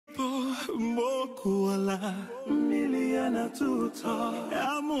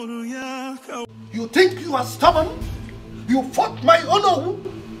You think you are stubborn? You fought my honor?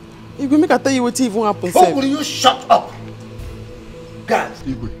 If we make a tell you what even happened, how will you shut up? Guys,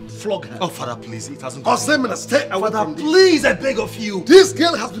 flog her. Oh, Father, please, it hasn't gone. Stay away from this. Please, I beg of you. This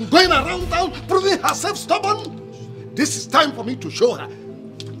girl has been going around town proving herself stubborn. This is time for me to show her.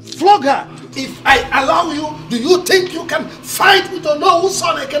 Flog her. If I allow you, do you think you can fight with no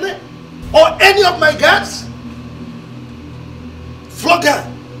son Ekene? Or any of my guards? Flog her.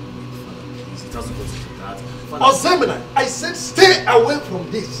 Please, it hasn't got to that. Ozemina, I said stay away from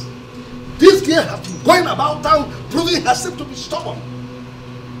this. This girl has been going about town proving herself to be stubborn.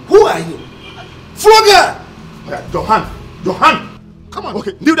 Who are you? Flog her! Johan! Come on.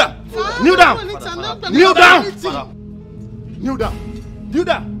 Okay, kneel down. Kneel down. Kneel down. Kneel down. Kneel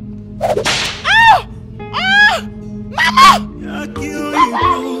down. Ah! Ah! Mama!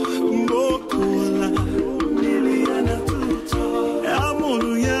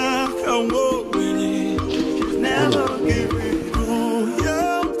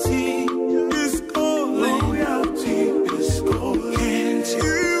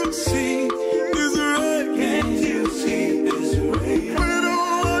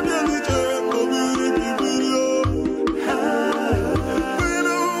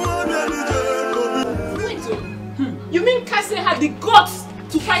 Had the guts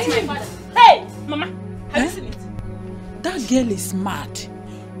to fight my father. Hey, Mama, have you seen it? That girl is mad.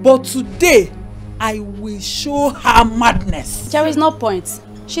 But today, I will show her madness. There is no point.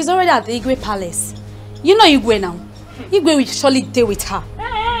 She's already at the Igwe Palace. You know Igwe now. Igwe will surely deal with her.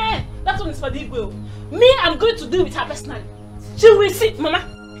 Hey, that one is for the Igwe. Me, I'm going to deal with her personally. She will see, Mama.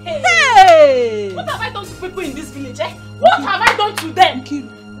 Hey! What have I done to people in this village, eh? What have I done to them?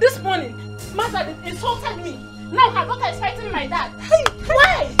 This morning, Mother insulted me. Now her daughter is fighting my dad.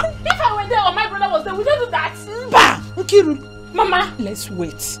 Why? If I were there or my brother was there, would you do that? Bah! Nkiru, Mama, let's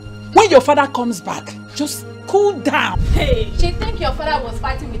wait. When your father comes back, just cool down. Hey! She think your father was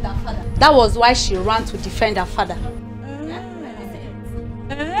fighting with her father. That was why she ran to defend her father.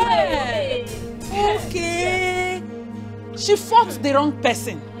 Hey. Okay. She fought the wrong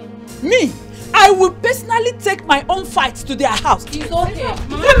person. Me, I will personally take my own fight to their house. It's okay.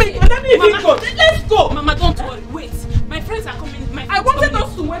 Mama, let me even go. Let's go. Mama, don't worry. Wait. My friends are coming. I wanted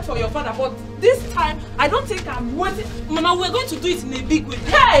us to wait for your father, but this time I don't think I'm waiting. Mama, we're going to do it in a big way.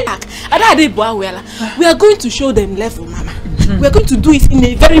 Hey! We are going to show them level, Mama. We are going to do it in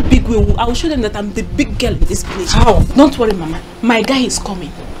a very big way. I will show them that I'm the big girl in this village. How? Don't worry, Mama. My guy is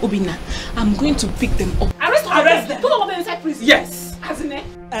coming. Obina, I'm going to pick them up. Arrest them. Put them inside prison. Yes. Hasn't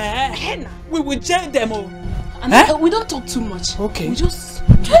we will jail them all. And we don't talk too much. Okay. We just...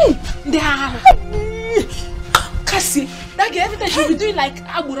 Hey! They are... Cassie, that girl, every time she'll be doing like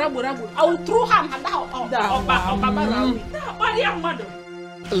abu. I will throw her and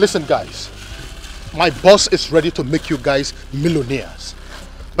Listen, guys. My boss is ready to make you guys millionaires.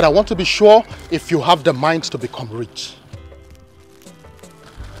 But I want to be sure if you have the mind to become rich.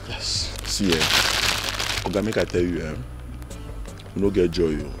 Yes. See, Oga, make I tell you, you no get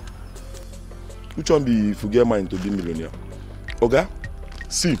joy. Which one be if you get mind to be millionaire? Oga,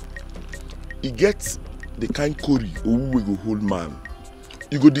 see, he gets the kind Corey who will go hold man.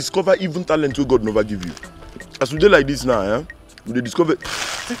 You go discover even talent who God never give you. As we do like this now, we dey discover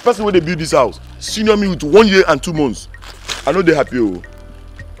the person when they build this house, senior me with 1 year and 2 months. I know they happy.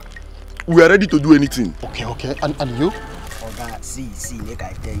 We are ready to do anything. Okay. And you? Oga, see, make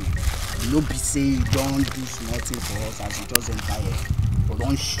I tell you. You no be say you don't do small thing for us as you just enter here. We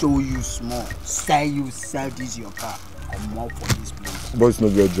don't show you small. Sell this your car. Come out for this place. Boys no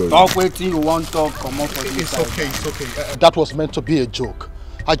get joy. Talk waiting you want talk, come out for this. It's okay. That was meant to be a joke.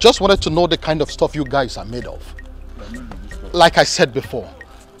 I just wanted to know the kind of stuff you guys are made of. Like I said before,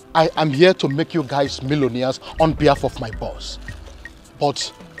 I am here to make you guys millionaires on behalf of my boss.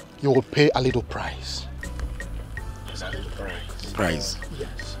 But you will pay a little price. A little price? Price?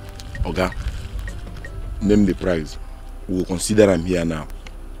 Yes. Oga, name the price. We will consider I'm here now.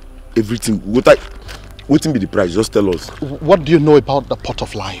 Everything, what be the price? Just tell us. What do you know about the pot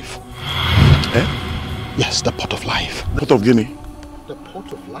of life? Eh? Yes, the pot of life. Pot of Guinea? The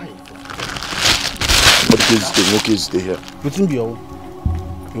pot of life. What case stay? No case stay here. Waiting be you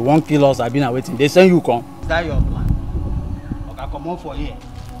won't kill us, I've been waiting. They send you come. That your plan. Okay, come on for here.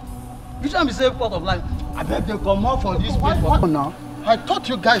 Which one be say pot of life? I bet they come out for this place. What now? I thought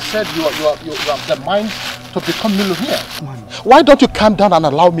you guys said you have the mind to become millionaires. Why don't you calm down and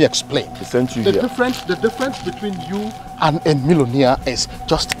allow me explain? The difference between you and a millionaire is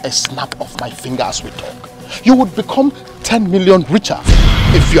just a snap of my finger as we talk. You would become 10 million richer.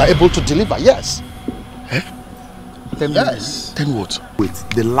 If you are able to deliver, yes. Eh? 10 Yes. 10 what? Wait,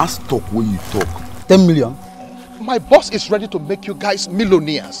 the last talk where you talk, 10 million? My boss is ready to make you guys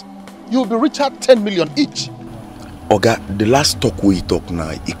millionaires. You'll be richer 10 million each. Oga, the last talk where you talk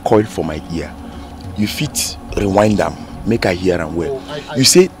now, it coiled for my ear. You fit rewind them, make I hear and well. You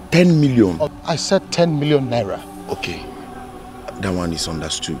say 10 million. I said 10 million naira. Okay, that one is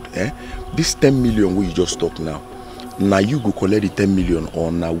understood. Eh? This 10 million where you just talk now, now you go collect the 10 million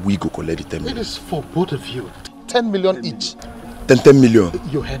or now we go collect the 10 million? It is for both of you. 10 million each. 10 million.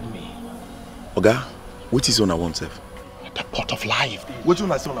 You heard me. Oga, what is on I want, self? The pot of life. What you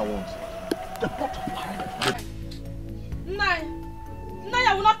want I want? The pot of life. Nine,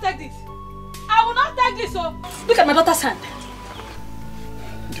 I will not take this. I will not take this. Oh, look at my daughter's hand.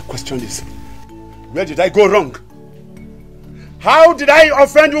 The question is, where did I go wrong? How did I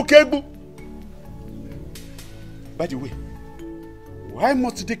offend Ukebu? By the way, why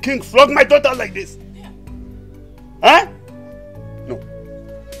must the king flog my daughter like this? Huh? No.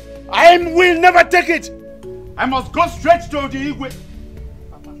 I will never take it. I must go straight to the Igwe.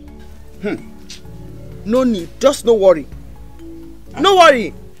 No need, just no worry. No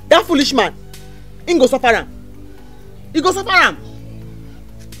worry. That foolish man, he go suffer him. He go suffer him.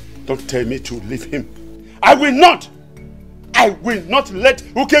 Don't tell me to leave him. I will not. I will not let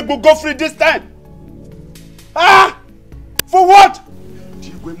Ukebu go free this time. Ah! For what? The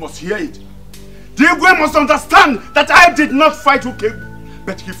Igwe must hear it. The Igwe must understand that I did not fight Ukebu,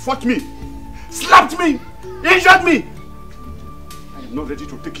 but he fought me, slapped me, injured me. I am not ready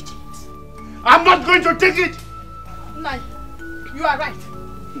to take it. I'm not going to take it. Nine, you are right.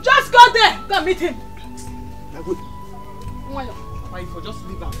 Just go there. Go and meet him. I will. Why for just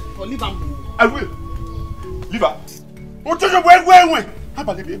leave him? For leave him. I will. Leave her.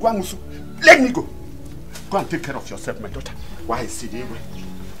 Let me go. Go and take care of yourself, my daughter. Why is it Igwe?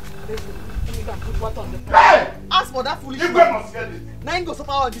 Hey! Ask for that foolish Igwe man. must hear this. Now he go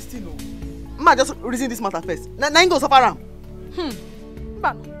suffer all this thing. Ma, just reason this matter first. Now he go suffer him.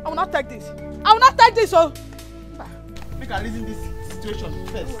 But I will not take this. I will not take this. Oh. Make her reason this situation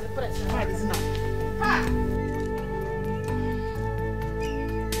first. Ma, reason now.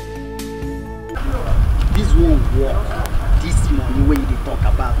 This won't work. This money where you talk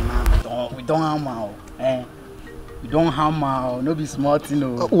about now, we don't harm her. Eh? We don't harm her. No be smart, you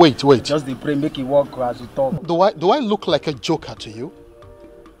know. Wait. Just the pray make it work as we talk. Do I look like a joker to you?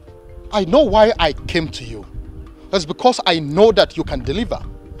 I know why I came to you. That's because I know that you can deliver.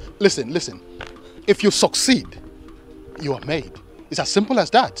 Listen. If you succeed, you are made. It's as simple as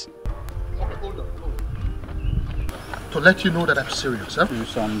that. Okay, hold on. To let you know that I'm serious, huh? Do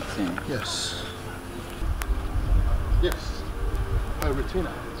something. Yes. My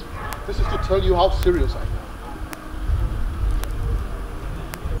retainer. This is to tell you how serious I am.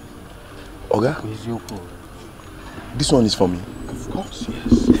 Oga, this one is for me. Of course,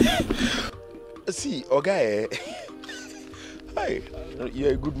 yes. See, Oga, hi,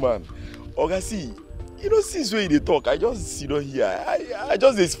 you're a good man. Oga, see, since when they talk, I just, here, I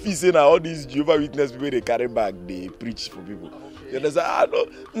just feel saying all these Jehovah Witness people, they carry back, they preach for people. Okay. You understand?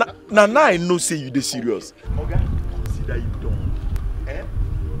 Now I know, say you dey serious. Oga, consider it done.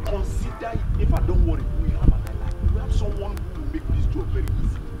 Consider it. If I don't worry, we have someone who will make this job very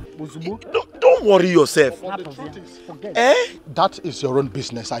easy. Don't worry yourself. That is your own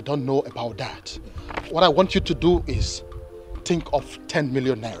business. I don't know about that. What I want you to do is think of 10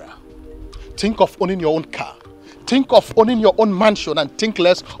 million naira. Think of owning your own car. Think of owning your own mansion and think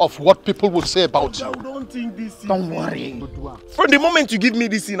less of what people will say about you. Don't think this. Don't worry. From the moment you give me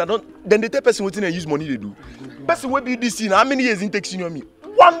this thing, then the third person waiting and use money they do. Person will be this thing. How many years it takes you on me?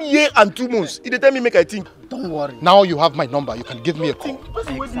 1 year and 2 months. It tell me make I think. Don't worry. Now you have my number. You can give me a call.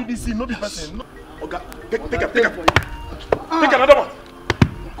 Person will be this thing, not the person. No. Okay, take take another one.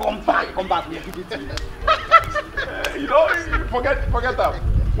 Come back. We'll give it to you. Forget that.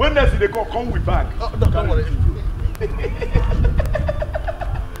 When next they come with bag. Don't worry.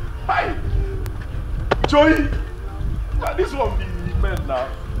 Hi, Joey. This one be men now.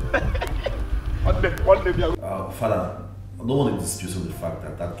 One day. Father, I don't want to dispute on the fact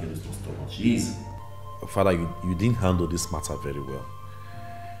that that girl is not stubborn. She is. Father, you didn't handle this matter very well.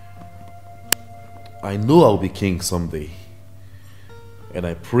 I know I'll be king someday. And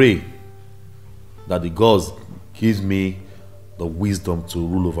I pray that the gods give me the wisdom to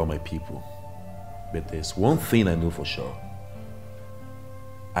rule over my people. But there's one thing I know for sure.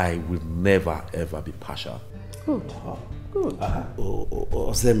 I will never ever be partial. Good. Good.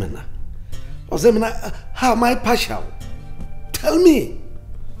 Ozemena, how am I partial? Tell me.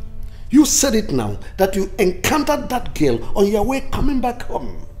 You said it now, that you encountered that girl on your way coming back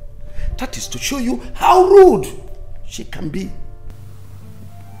home. That is to show you how rude she can be.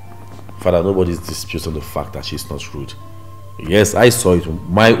 Father, nobody is disputing the fact that she's not rude. Yes, I saw it with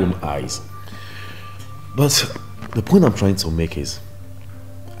my own eyes. But the point I'm trying to make is,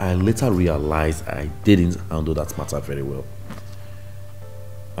 I later realized I didn't handle that matter very well.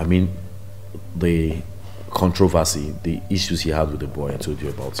 I mean, the controversy, the issues he had with the boy I told you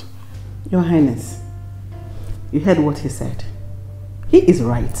about. Your Highness, you heard what he said. He is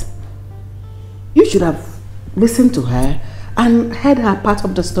right. You should have listened to her and heard her part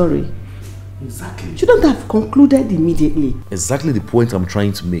of the story. Exactly. You shouldn't have concluded immediately. Exactly the point I'm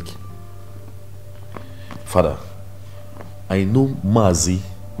trying to make. Father, I know Mazi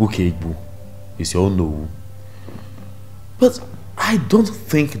Ukegbu is your own no. But I don't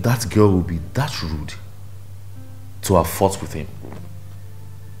think that girl will be that rude to have fought with him.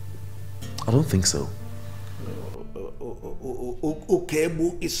 I don't think so.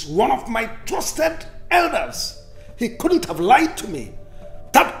 Ukegbu is one of my trusted elders. He couldn't have lied to me.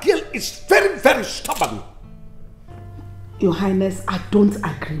 That girl is very, very stubborn. Your Highness, I don't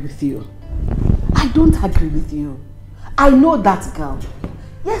agree with you. I don't agree with you. I know that girl.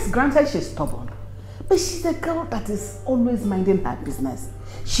 Yes, granted she's stubborn. But she's a girl that is always minding her business.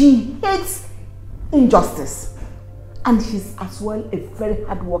 She hates injustice. And she's as well a very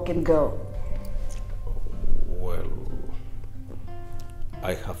hard-working girl. Well,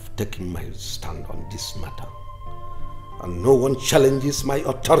 I have taken my stand on this matter. And no one challenges my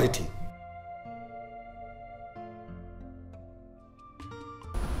authority.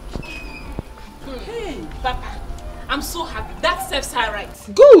 Hey, Papa, I'm so happy. That serves her right.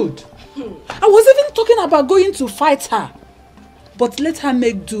 Good. I was even talking about going to fight her. But let her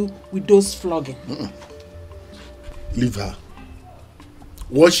make do with those flogging. Leave her.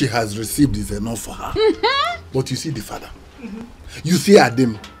 What she has received is enough for her. But you see the father. You see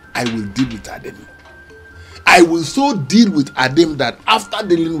Adam, I will deal with Adam. I will so deal with Adam that after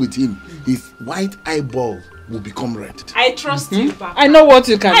dealing with him, his white eyeball will become red. I trust you, Papa. I know what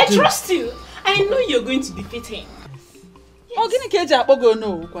you can do. I trust you. I know you're going to defeat him. Yes,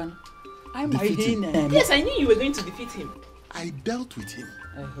 yes, I knew you were going to defeat him. I dealt with him.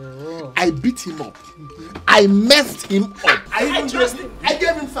 I beat him up. I messed him up. I trust him. I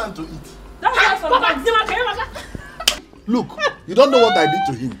gave him fun to eat. That's Papa. Look, you don't know what I did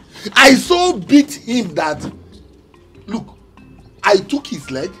to him. I so beat him that, look, I took his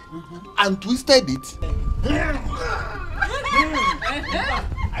leg and twisted it.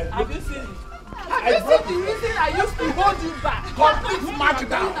 Have you seen it? I broke the reason I used to hold you back. Complete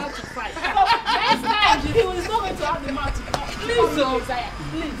smackdown. Next time, he was not going to have the mouth to fight. Please, Isaiah.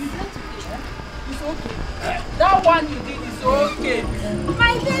 Please. It's okay. That one you did is okay.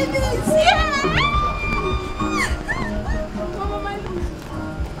 My baby is here. Mama, my baby.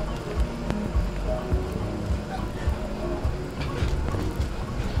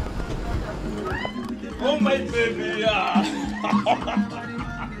 Oh, my baby.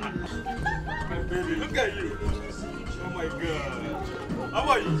 My baby, look at you. Oh, my God. How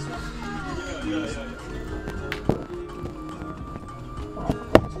are you?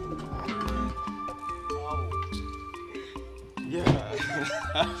 Yeah.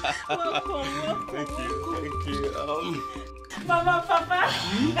 Welcome. Thank you. Mama, Papa.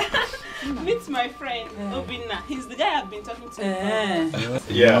 Meet my friend, Obinna. He's the guy I've been talking to.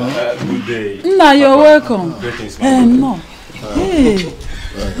 Good day. Nah, you're welcome. Greetings, no. Hey.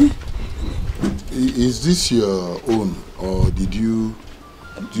 Is this your own or did you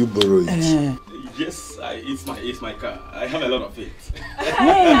borrow it? Yes, it's my car. I have a lot of it.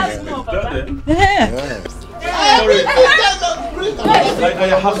 That's no, Papa. Sorry.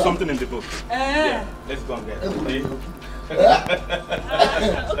 I have something in the book. Yeah, let's go and get it. Okay?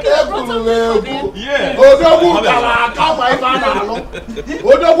 Yeah.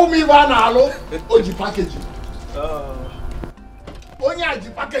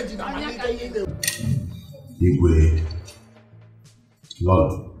 Igwe,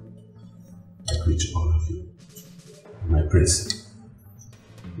 Lord, I greet all of you. My praise,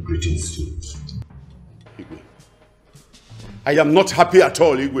 greetings to you. Igwe, I am not happy at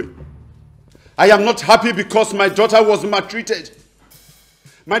all, Igwe. I am not happy because my daughter was maltreated.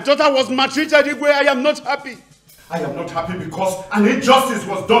 My daughter was maltreated, Igwe. I am not happy. I am not happy because an injustice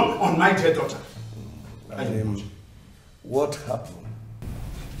was done on my dear daughter. What happened?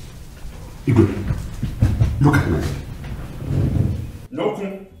 Igwe, look at my leg.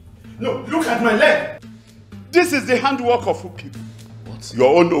 No, look at my leg. This is the handwork of who people. What?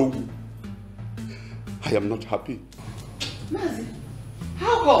 Your own Owu. I am not happy. Mazi,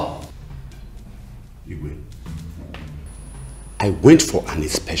 how come? I went for an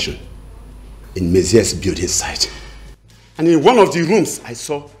inspection in Mezier's building site. And in one of the rooms, I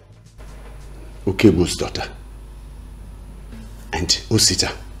saw Okebo's daughter and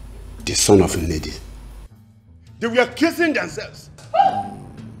Osita, the son of Nnedi. They were kissing themselves.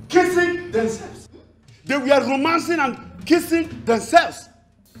 Kissing themselves. They were romancing and kissing themselves.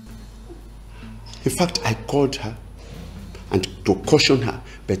 In fact, I called her and to caution her,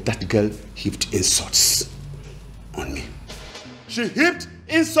 but that girl heaped insults on me. She heaped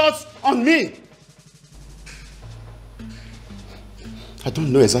insults on me. I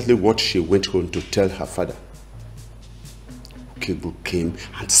don't know exactly what she went home to tell her father. Okebo came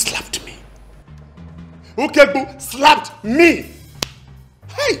and slapped me. Okebo slapped me!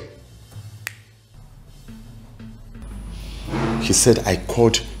 Hey! He said I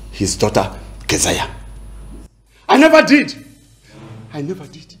called his daughter Keziah. I never did. I never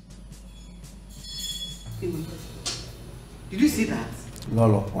did. Did you see that?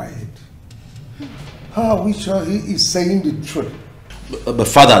 Lolo, quiet. How are we sure he is saying the truth? But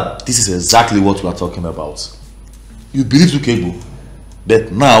father, this is exactly what we are talking about. You believe Okebo,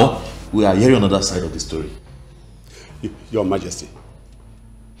 but now we are hearing another side of the story. Your Majesty,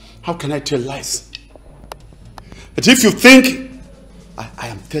 how can I tell lies? But if you think I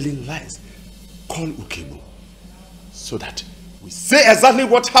am telling lies, call Okebo so that we say exactly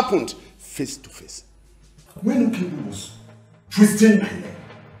what happened face to face. When Okebo was twisting my leg,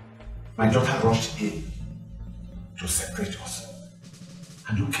 my daughter rushed in to separate us.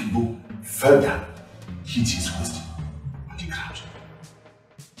 And Okebo fell down, hit his waist on the ground.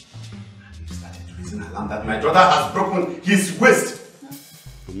 And he started raising alarm that my daughter has broken his waist.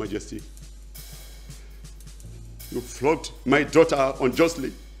 Your Majesty, you flogged my daughter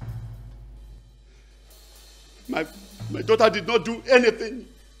unjustly. My daughter did not do anything.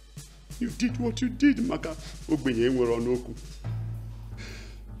 You did what you did, Maka.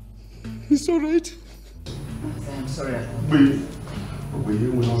 It's all right. I'm sorry.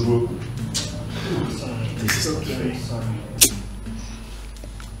 This is not fair.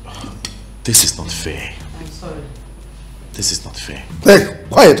 This is not fair. I'm sorry. This is not fair. Hey,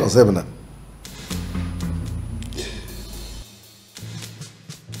 quiet, Osebna.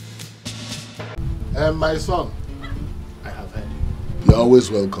 My son, I have heard you. You're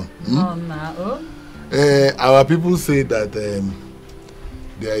always welcome. Our people say that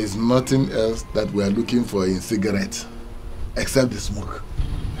there is nothing else that we are looking for in cigarettes except the smoke.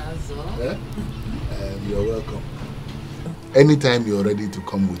 That's all. Yeah? You're welcome. Anytime you're ready to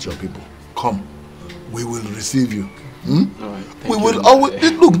come with your people, come. We will receive you. Hmm? All right, we will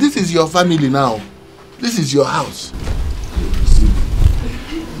always look. This is your family now. This is your house. We will receive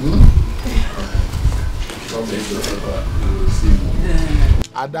you. Come with your papa. We will receive you.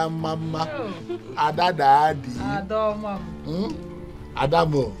 Adam Mama. Ada Daddy. Adam Mama.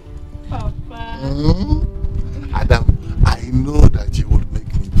 Adamo. Papa. Adam, I know that you will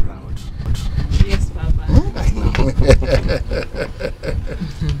make me proud. Yes, Papa.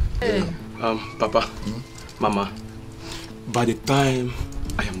 Hey. Papa, Mama, by the time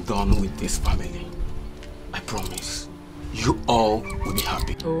I am done with this family, I promise you all will be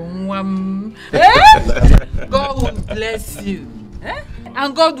happy. God will bless you.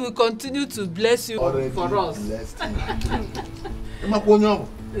 And God will continue to bless you for us. I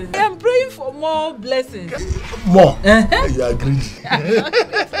am praying for more blessings. More? You agree?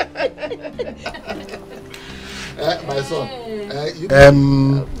 My son,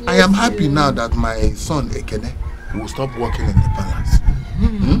 I am happy now that my son Ekene will stop working in the palace.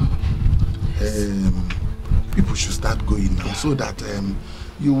 People should start going now so that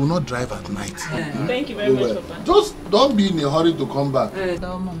you will not drive at night. Thank you very much, Papa. Just don't be in a hurry to come back.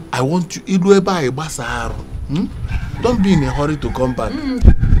 I want you. Don't be in a hurry to come back.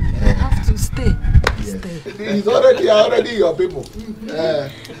 I have to stay. Yes. He's already your people.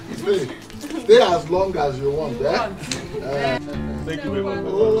 Stay as long as you want. Thank you very much.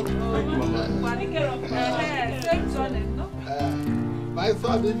 My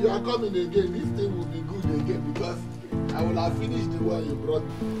son, if you are coming again, this thing will be good again because I will have finished the one you brought.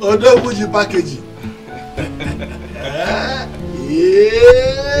 Odo Buji packaging.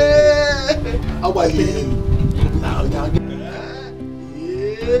 How about you? Now, how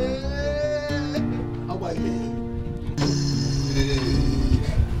about you?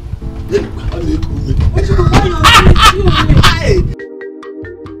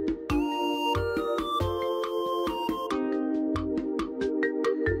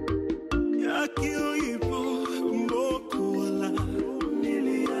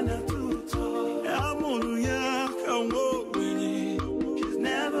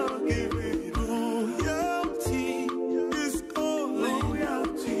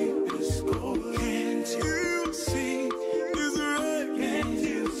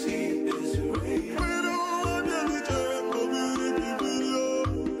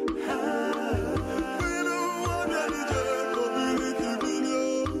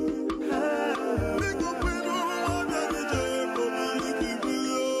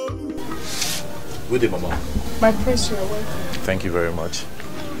 Good day, Mama. My prince, you are welcome. Thank you very much.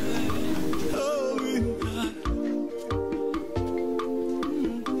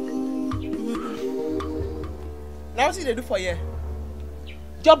 Now what they do for you?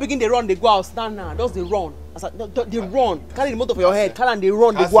 Just begin they run, they go out, stand now. Just they run. They run. Carry the motor for your head. Carry and they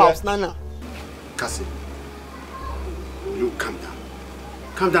run, they go out, stand now. Cassie, you calm down.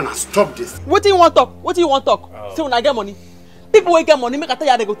 Calm down and stop this. What do you want talk? What do you want talk? Say when I get money. People will get money, make I tell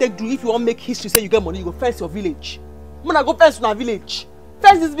you how they go take do. If you want make history, say you get money, you go fence your village. When I go fence my village.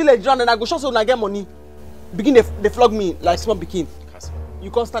 Fence this village round and I go show so when I get money. Begin they flog me like small pikin.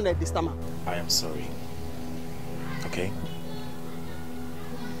 You can't stand there this time. I am sorry. Okay?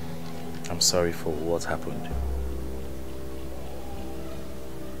 I'm sorry for what happened.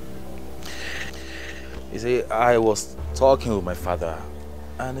 You see, I was talking with my father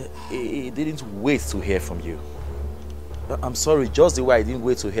and he didn't wait to hear from you. I'm sorry, just the way I didn't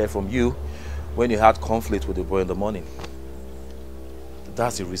wait to hear from you when you had conflict with the boy in the morning.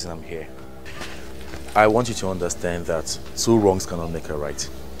 That's the reason I'm here. I want you to understand that two wrongs cannot make a right.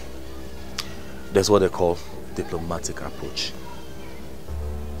 That's what they call diplomatic approach.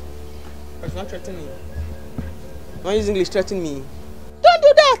 But don't threaten me. Don't use English, threaten me. Don't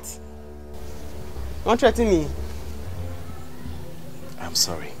do that! Don't threaten me. I'm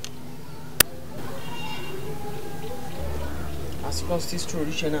sorry. As you can see, through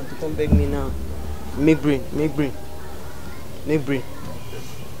rich now to come beg me now. Make brain, make brain. Make brain.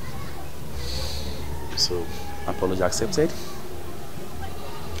 So, apology accepted?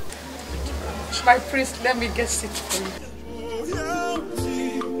 My priest, let me get seat for you.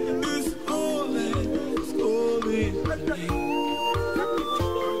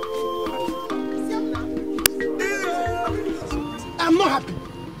 I'm not happy.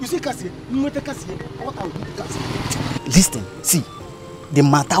 You see, Cassie, what I will do to Cassie. Listen, see, the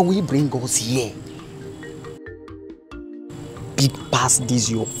matter we bring us here. Big past this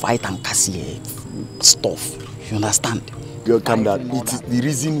your fight and Cassie stuff. You understand? Girl, calm down. It is the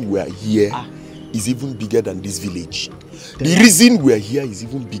reason we are here is even bigger than this village. The reason we are here is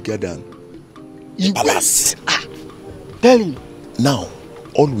even bigger than the palace. Tell him. Now,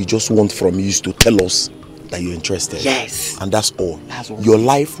 all we just want from you is to tell us that you're interested. Yes. And that's all. That's all. Your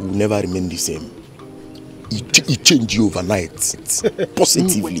life will never remain the same. It changed you overnight.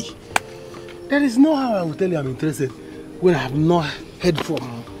 Positively. There is no how I will tell you I'm interested when I have not heard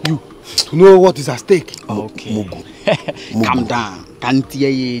from you to know what is at stake. Okay. Mugu. Calm down. Kantie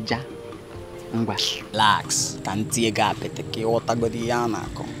yeja. Relax. Kantie ga peteke otagodi yana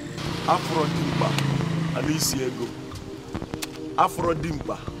ko. Afro dimba. Anisi ego. Afro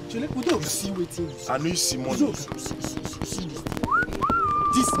dimba. We don't see waiting. Anisi money.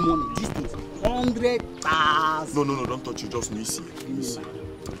 This money, this thing, 100,000. No, don't touch it. Just Nisi.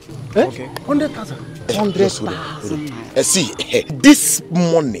 Okay. 100,000. 100,000. See, this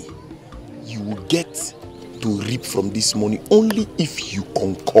money you will get to reap from this money only if you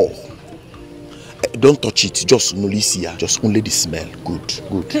concur. Don't touch it. Just Nolisia. Just only the smell. Good.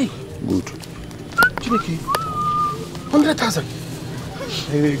 Hey. Good. Chibiki, 100,000.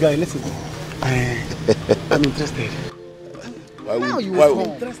 Hey, guy, listen. I'm interested. Why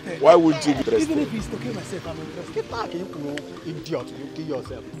would you be interested? Even if it's to kill myself, I'm interested. Get back, you idiot, you kill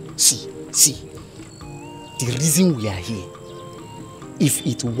yourself. See, the reason we are here, if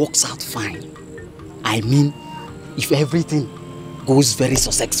it works out fine, I mean, if everything goes very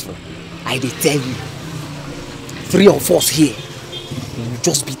successful, I will tell you, 3 of us here, we will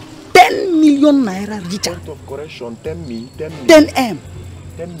just be 10 million naira richer. Point of correction, 10 me. 10M.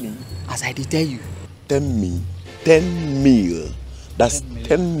 10 me. As I did tell you. 10 me. 10 mil. That's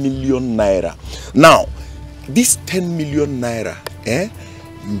 10 million naira. Now, this 10 million naira,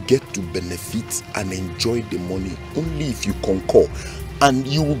 you get to benefit and enjoy the money only if you concur. And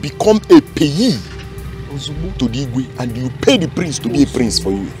you will become a payee to the Igwe, and you pay the prince to be a prince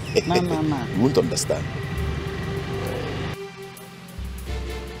for you. No. You won't understand.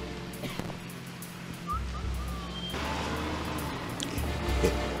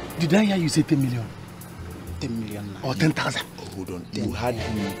 Did I hear you say 10 million? 10 million. Or 10,000? Hold on. You had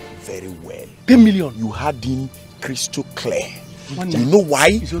him very well. 10 million? You had him crystal clear. Wonder. You know why?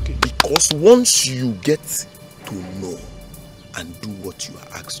 It's okay. Because once you get to know and do what you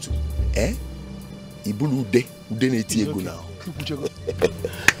are asked to, now.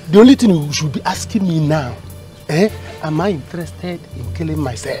 The only thing you should be asking me now, am I interested in killing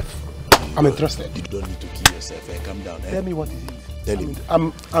myself? I'm interested. You don't need to kill yourself. Calm down. Tell me what is it? Tell him.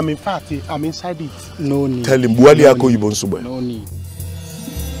 I'm in fact, I'm inside it. No need. Tell him. No need.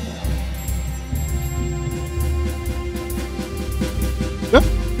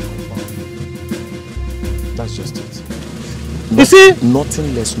 You see?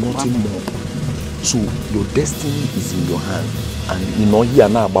 Nothing less, nothing more. So your destiny is in your hand. And you know here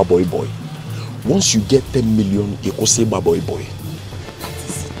now about boy. Once you get 10 million, you can say boy.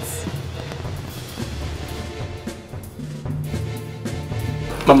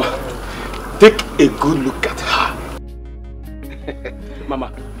 Mama, take a good look at her.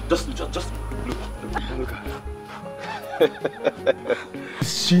 Mama, just look at her.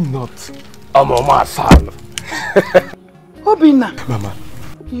 Is she not a mama son? Obina. Mama.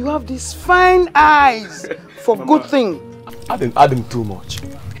 You have these fine eyes for Mama, good thing. I didn't add him too much.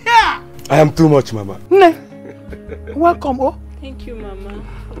 Yeah. I am too much, Mama. Ne. Welcome, oh. Thank you, Mama.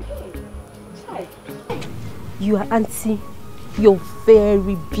 Hi. You are auntie. You're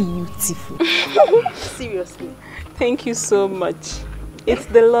very beautiful. Seriously. Thank you so much. It's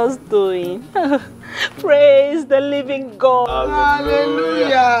the Lord's doing. Praise the living God.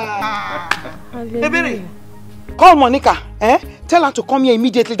 Hallelujah. Hallelujah. Call Monica. Tell her to come here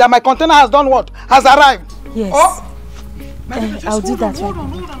immediately. That my container has done what? Has arrived. Yes. Oh. I'll do that. Hold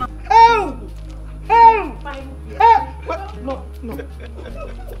on. Oh. No.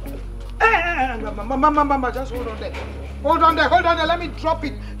 Mama, just hold on there. Hold on there. Let me drop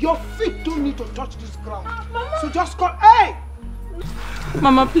it. Your feet don't need to touch this ground. So just call. Hey!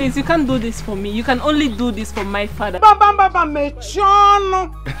 Mama, please, you can't do this for me. You can only do this for my father.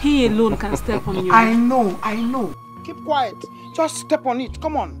 He alone can step on you. I know. Keep quiet. Just step on it.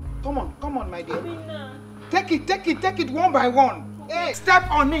 Come on, my dear. Take it one by one. Hey, step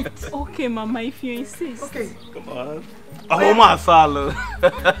on it. Okay, Mama, if you insist. Okay. Come on. Come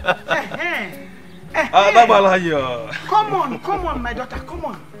on, my daughter. Come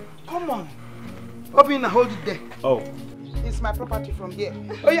on. Obina, hold it there. Oh. It's my property from here.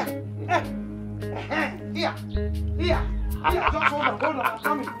 Oh yeah. Here. Just hold on. I'm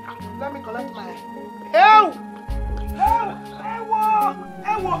coming. Let me collect my. Ewo.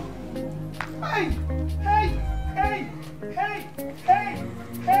 Hey.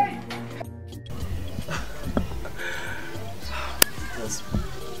 Yes.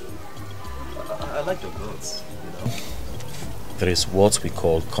 I like your clothes, There is what we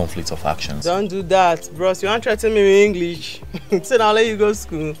call conflict of actions. Don't do that, bros. You want to threaten me with English? Say I'll let you go to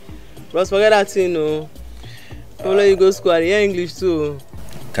school. Bros, forget that thing, no. I'll let you go to school. I hear English too.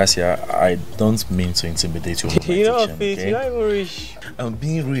 Cassia, I don't mean to intimidate you. You know what, okay? You're not even rich. I'm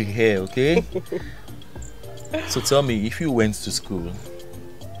being real here, okay? So tell me, if you went to school,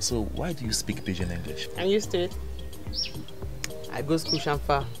 so why do you speak pidgin English? I'm used to it. I go to school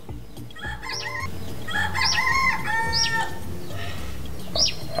Shamfa.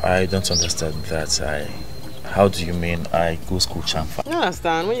 I don't understand that. How do you mean I go school Chamfa? You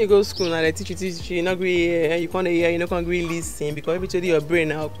understand? When you go to school now they teach you, you not agree, you can't hear, you not agree listen because every time your brain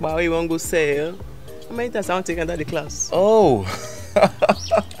now, but you want to go sell. How many times I want to take under the class? Oh,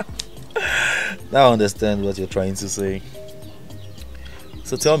 now I understand what you're trying to say.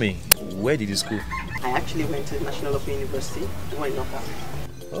 So tell me, where did you school? I actually went to National Open University. Why not?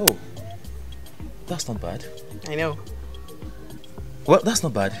 Oh, that's not bad. I know. Well, that's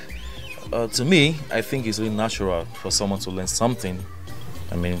not bad. To me, I think it's really natural for someone to learn something.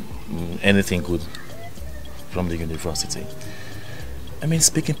 I mean, anything good from the university. I mean,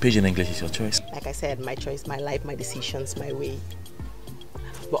 speaking pidgin English is your choice. Like I said, my choice, my life, my decisions, my way.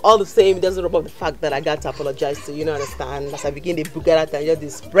 But all the same, it doesn't rub off the fact that I got to apologize to you, understand? As I begin to book out and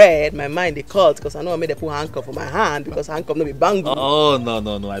just spread, my mind they cut because I know I made a put handcuff on my hand because handcuff no be bangle. Oh, no,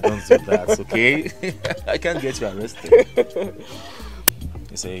 I don't do that, okay? I can't get you arrested.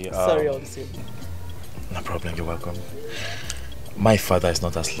 You say, sorry, all the same. No problem, you're welcome. My father is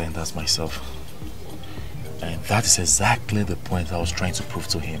not as learned as myself. And that is exactly the point I was trying to prove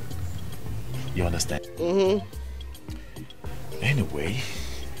to him. You understand? Mm-hmm. Anyway,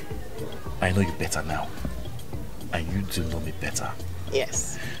 I know you better now. And you do know me better.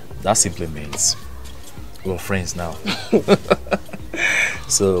 Yes. That simply means we're friends now.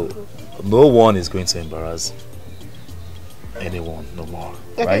 So, no one is going to embarrass anyone no more,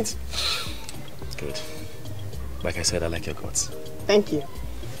 right? Good. Like I said, I like your guts. Thank you.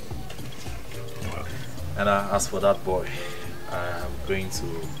 You're welcome. And as for that boy, I'm going to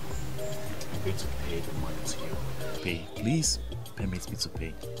pay the money to you. Pay, please permit me to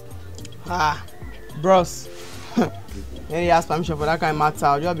pay. Bros. When you ask permission for that kind of matter,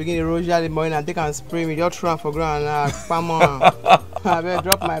 I'll just begin to roll the morning and take and spray me. Just throw for ground and come on. I better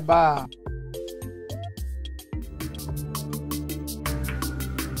drop my bar.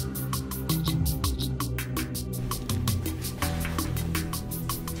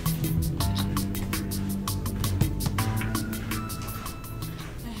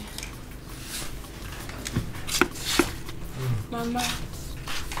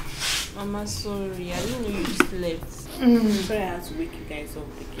 Mama, sorry. I didn't know you slept. Sorry, I had to wake you guys up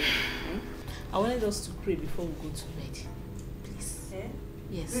again. I wanted us to pray before we go to bed. Please. Eh?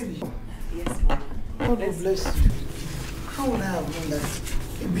 Yes. Really? Yes, Mama. God bless you. How would I have known that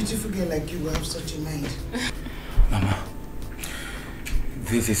a beautiful girl like you will have such a mind? Mama,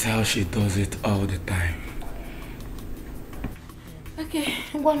 this is how she does it all the time. Okay,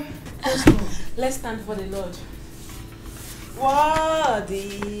 one. Let's stand for the Lord.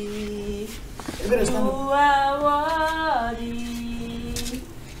 Worthy, you are worthy,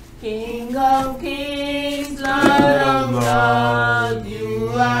 King of kings, Lord of lords, you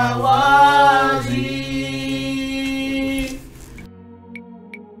are worthy.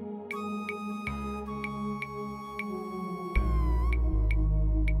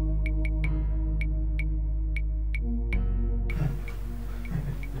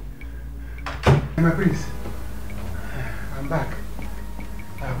 My prince, I'm back.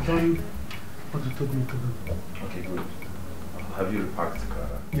 I've done what you told me to do. Okay, good. Have you repacked the car?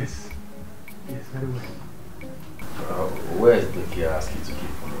 Yes. Yes, very well. Where is the key I asked you to keep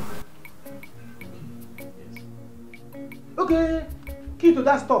for me? Okay. Key to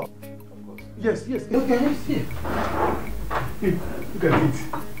that store. Of course. Yes, yes. Okay, let's see. Hey, look at it.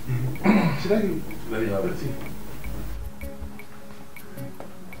 Should I do? Let me have it.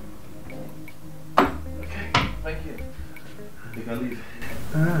 Thank you. You can leave.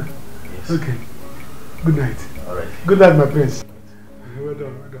 Ah, yes. Okay. Good night. All right. Good night, my prince. Well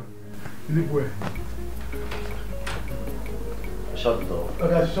done, well done. Sleep well. Shut the door.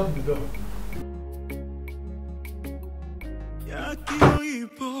 Okay, shut the door.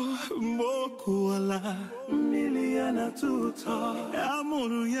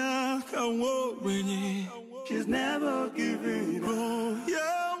 She's never giving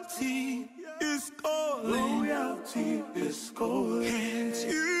royalty is calling. Loyalty is calling. Can't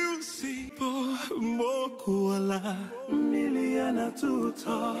you see? Mokuala Miliana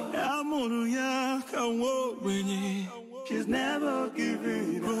Tuta Amunuya Kawowenye. She's never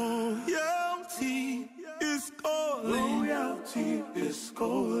giving royalty is calling. Loyalty is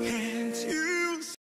calling. Can't you